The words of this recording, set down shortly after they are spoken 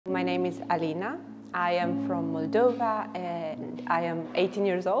My name is Alina. I am from Moldova and I am 18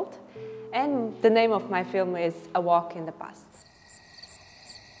 years old. And the name of my film is A Walk in the Past.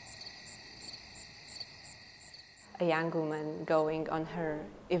 A young woman going on her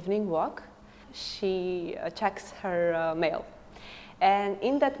evening walk, she checks her mail. And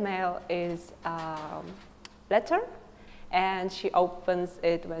in that mail is a letter, and she opens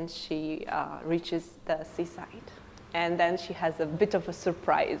it when she reaches the seaside. And then she has a bit of a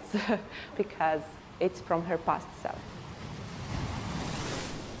surprise because it's from her past self.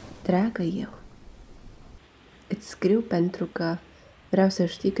 Dragă eu, îți scriu pentru că vreau să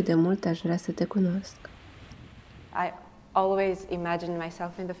știi cât de mult aș vrea să te cunosc. I always imagine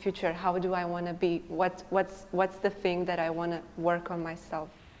myself in the future. How do I want to be? What's the thing that I want to work on myself?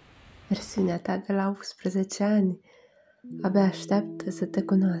 Versiunea ta de la 18 ani abia așteaptă să te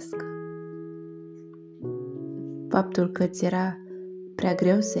cunoască. Faptul că ți era prea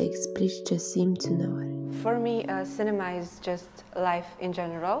greu să explici ce simți uneori. For me, cinema is just life in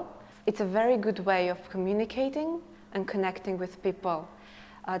general. It's a very good way of communicating and connecting with people,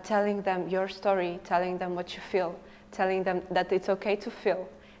 telling them your story, telling them what you feel, telling them that it's okay to feel,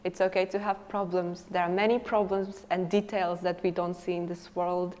 it's okay to have problems. There are many problems and details that we don't see in this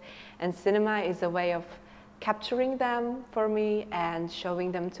world, and cinema is a way of capturing them for me and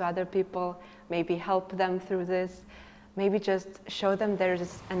showing them to other people, maybe help them through this, maybe just show them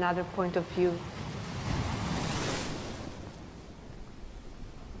there's another point of view.